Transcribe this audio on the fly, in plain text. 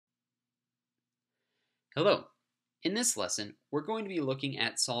Hello. In this lesson, we're going to be looking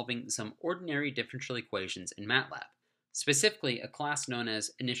at solving some ordinary differential equations in MATLAB, specifically a class known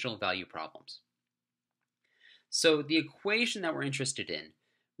as initial value problems. So the equation that we're interested in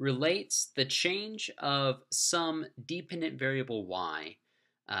relates the change of some dependent variable y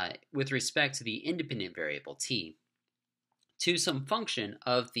with respect to the independent variable t to some function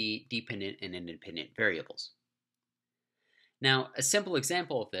of the dependent and independent variables. Now, a simple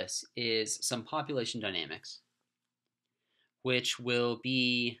example of this is some population dynamics, which will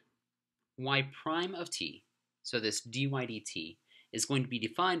be y prime of t, so this dy dt, is going to be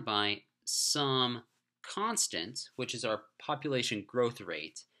defined by some constant, which is our population growth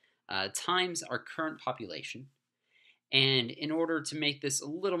rate, times our current population. And in order to make this a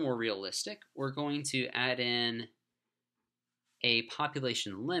little more realistic, we're going to add in a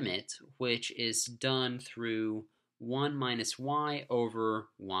population limit, which is done through 1 minus y over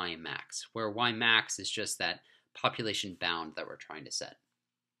y max, where y max is just that population bound that we're trying to set.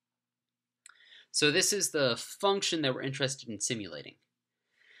 So this is the function that we're interested in simulating.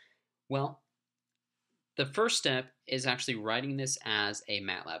 Well, the first step is actually writing this as a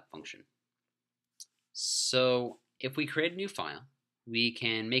MATLAB function. So if we create a new file, we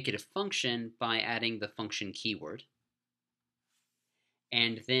can make it a function by adding the function keyword.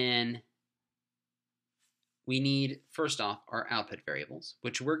 And then we need, first off, our output variables,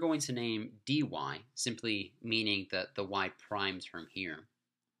 which we're going to name dy, simply meaning the y prime term here.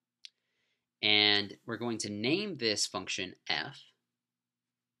 And we're going to name this function f.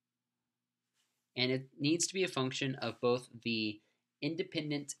 And it needs to be a function of both the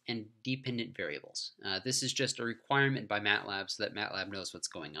independent and dependent variables. This is just a requirement by MATLAB so that MATLAB knows what's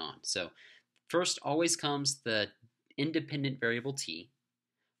going on. So first always comes the independent variable t,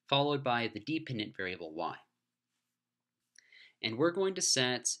 followed by the dependent variable y. And we're going to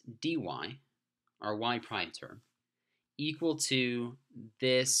set dy, our y prime term, equal to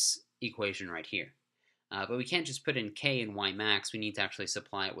this equation right here. But we can't just put in k and y max, we need to actually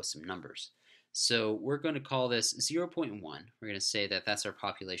supply it with some numbers. So we're going to call this 0.1. We're going to say that that's our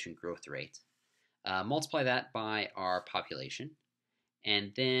population growth rate. Multiply that by our population,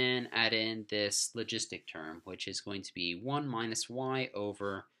 and then add in this logistic term, which is going to be 1 minus y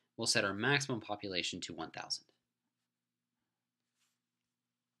over, we'll set our maximum population to 1,000.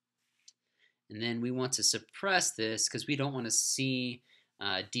 And then we want to suppress this because we don't want to see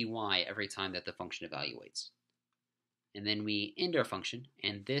dy every time that the function evaluates. And then we end our function,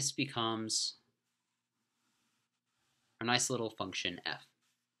 and this becomes our nice little function f.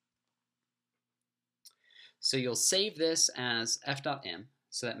 So you'll save this as f.m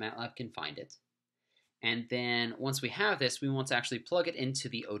so that MATLAB can find it. And then once we have this, we want to actually plug it into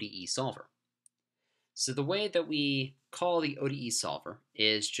the ODE solver. So the way that we call the ODE solver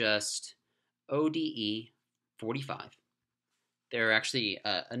is just ODE 45. There are actually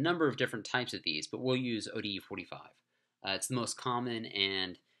a number of different types of these, but we'll use ODE 45. It's the most common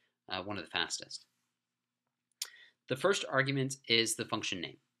and one of the fastest. The first argument is the function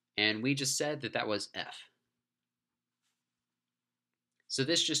name, and we just said that that was f. So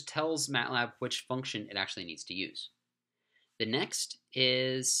this just tells MATLAB which function it actually needs to use. The next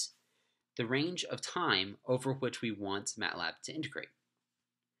is the range of time over which we want MATLAB to integrate.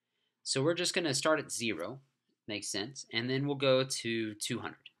 So we're just going to start at 0, makes sense, and then we'll go to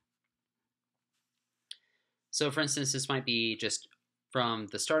 200. So for instance, this might be just from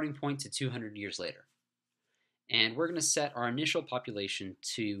the starting point to 200 years later. And we're going to set our initial population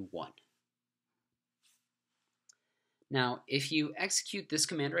to 1. Now, if you execute this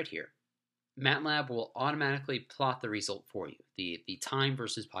command right here, MATLAB will automatically plot the result for you, the time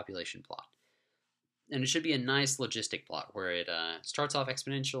versus population plot. And it should be a nice logistic plot where it starts off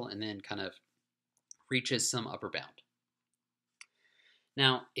exponential and then kind of reaches some upper bound.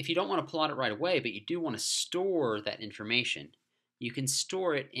 Now, if you don't want to plot it right away, but you do want to store that information, you can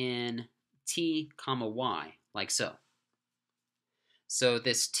store it in t, y, like so. So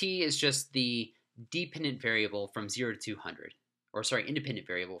this t is just the dependent variable from 0 to 200, or sorry, independent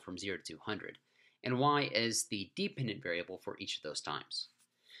variable from 0 to 200, and y is the dependent variable for each of those times.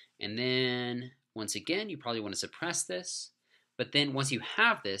 And then, once again, you probably want to suppress this, but then once you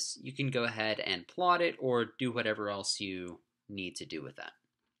have this, you can go ahead and plot it or do whatever else you need to do with that.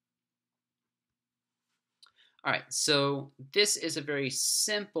 All right, so this is a very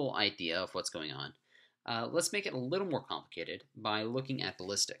simple idea of what's going on. Let's make it a little more complicated by looking at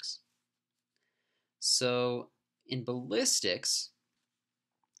ballistics. So in ballistics,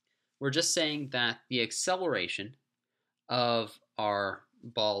 we're just saying that the acceleration of our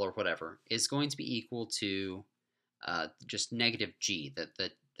ball or whatever is going to be equal to just negative g,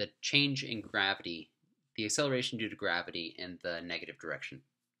 the change in gravity the acceleration due to gravity in the negative direction.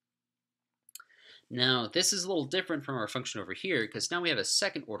 Now, this is a little different from our function over here because now we have a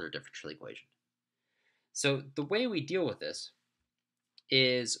second order differential equation. So the way we deal with this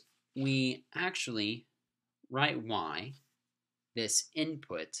is we actually write y, this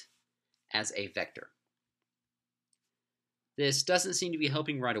input, as a vector. This doesn't seem to be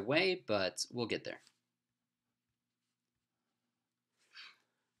helping right away, but we'll get there.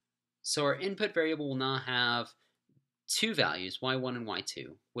 So our input variable will now have two values, y1 and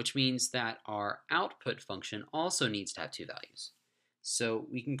y2, which means that our output function also needs to have two values. So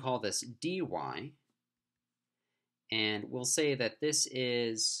we can call this dy, and we'll say that this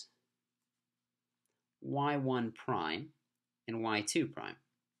is y1 prime and y2 prime.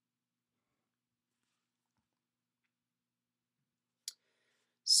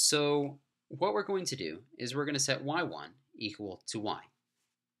 So what we're going to do is we're going to set y1 equal to y,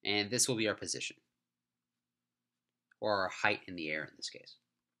 and this will be our position, or our height in the air in this case.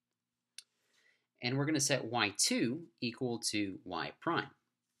 And we're going to set y2 equal to y prime,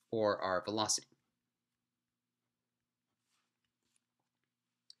 or our velocity.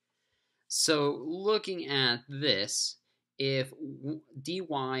 So looking at this, if dy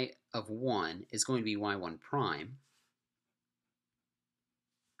of 1 is going to be y1 prime,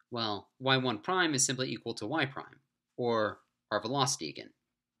 well, y1 prime is simply equal to y prime, or our velocity again.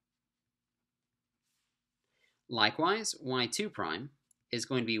 Likewise, y2 prime is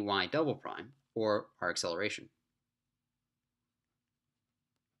going to be y double prime, or our acceleration.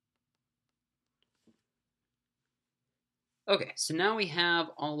 Okay, so now we have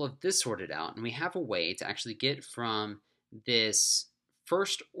all of this sorted out, and we have a way to actually get from this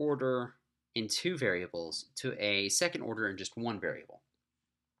first order in two variables to a second order in just one variable.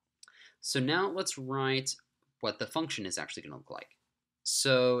 So now let's write what the function is actually going to look like.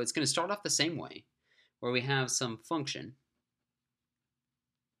 So it's going to start off the same way, where we have some function,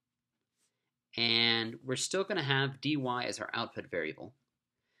 and we're still going to have dy as our output variable,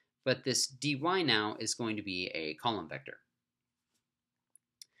 but this dy now is going to be a column vector.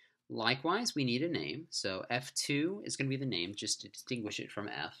 Likewise, we need a name, so f2 is going to be the name just to distinguish it from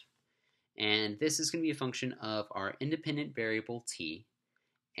f, and this is going to be a function of our independent variable t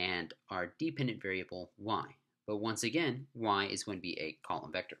and our dependent variable y, but once again, y is going to be a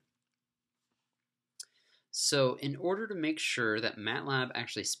column vector. So in order to make sure that MATLAB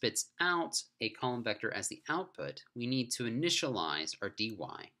actually spits out a column vector as the output, we need to initialize our dy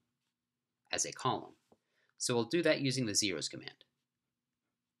as a column. So we'll do that using the zeros command.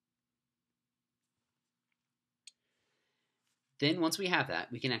 Then once we have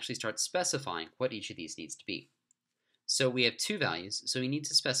that, we can actually start specifying what each of these needs to be. So we have two values, so we need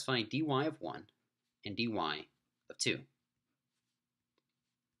to specify dy of 1 and dy of 2.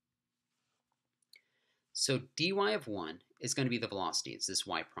 So dy of 1 is going to be the velocity, it's this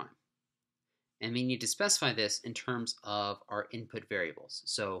y prime. And we need to specify this in terms of our input variables,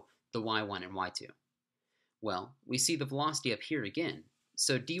 so the y1 and y2. Well, we see the velocity up here again,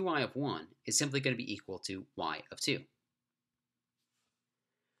 so dy of 1 is simply going to be equal to y of 2.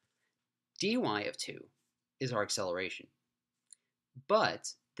 dy of 2 is our acceleration,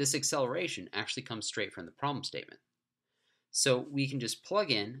 but this acceleration actually comes straight from the problem statement. So we can just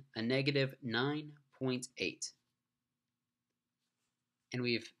plug in a negative 9.8, and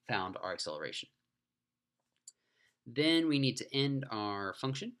we've found our acceleration. Then we need to end our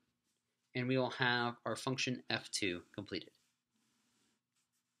function, and we will have our function f2 completed.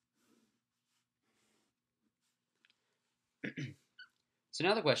 So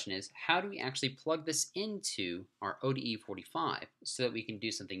now the question is, how do we actually plug this into our ODE 45 so that we can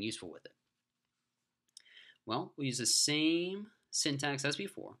do something useful with it? Well, we'll use the same syntax as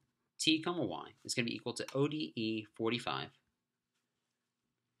before. T, y is going to be equal to ODE 45.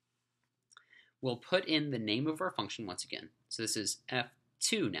 We'll put in the name of our function once again. So this is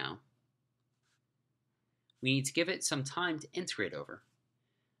f2 now. We need to give it some time to integrate over.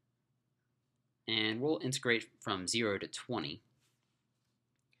 And we'll integrate from 0 to 20.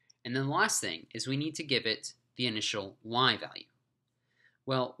 And then the last thing is we need to give it the initial y value.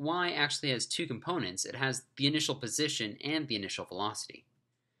 Well, y actually has two components. It has the initial position and the initial velocity.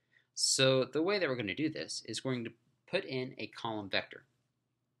 So the way that we're going to do this is we're going to put in a column vector.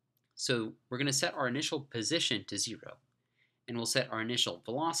 So we're going to set our initial position to 0, and we'll set our initial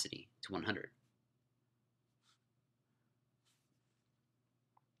velocity to 100.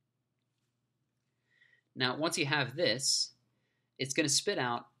 Now, once you have this, it's going to spit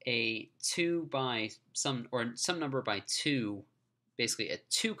out a 2 by some number by 2, basically a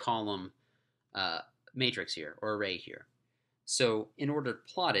 2-column matrix here, or array here. So in order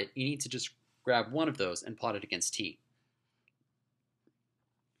to plot it, you need to just grab one of those and plot it against t.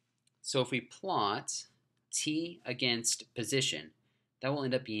 So if we plot t against position, that will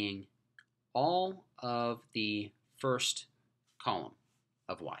end up being all of the first column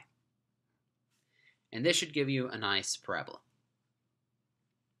of y. And this should give you a nice parabola.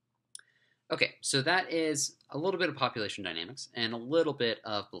 Okay, so that is a little bit of population dynamics and a little bit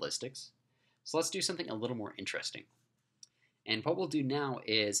of ballistics. So let's do something a little more interesting. And what we'll do now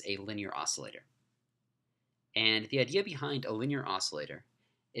is a linear oscillator. And the idea behind a linear oscillator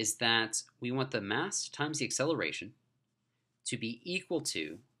is that we want the mass times the acceleration to be equal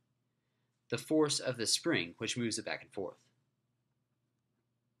to the force of the spring, which moves it back and forth.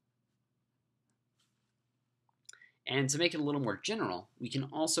 And to make it a little more general, we can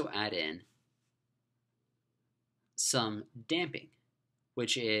also add in some damping,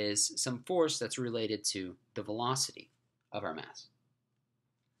 which is some force that's related to the velocity of our mass.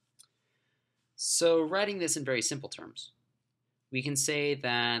 So writing this in very simple terms, we can say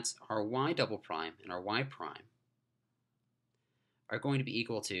that our y double prime and our y prime are going to be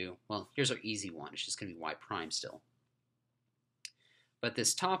equal to, well, here's our easy one. It's just going to be y prime still. But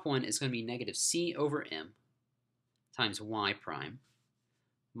this top one is going to be negative c over m times y prime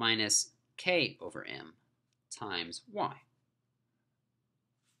minus k over m times y.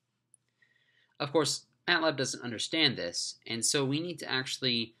 Of course, MATLAB doesn't understand this, and so we need to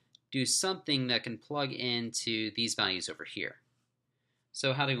actually do something that can plug into these values over here.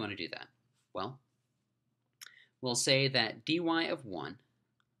 So how do we want to do that? Well, we'll say that dy of 1,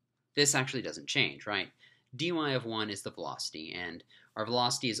 this actually doesn't change, right? dy of 1 is the velocity, and our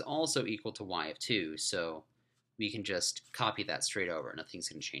velocity is also equal to y of 2, so we can just copy that straight over. Nothing's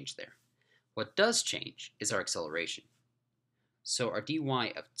going to change there. What does change is our acceleration. So our dy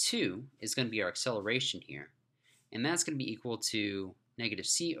of 2 is going to be our acceleration here, and that's going to be equal to negative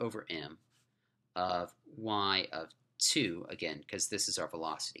c over m of y of 2, again, because this is our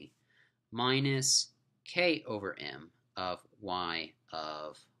velocity, minus k over m of y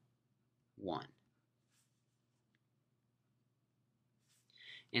of 1.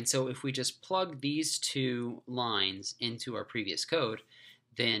 And so if we just plug these two lines into our previous code,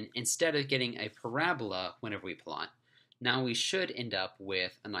 then instead of getting a parabola whenever we plot, now we should end up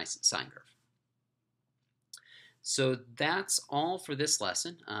with a nice sine curve. So that's all for this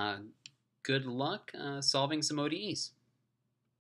lesson. Good luck solving some ODEs.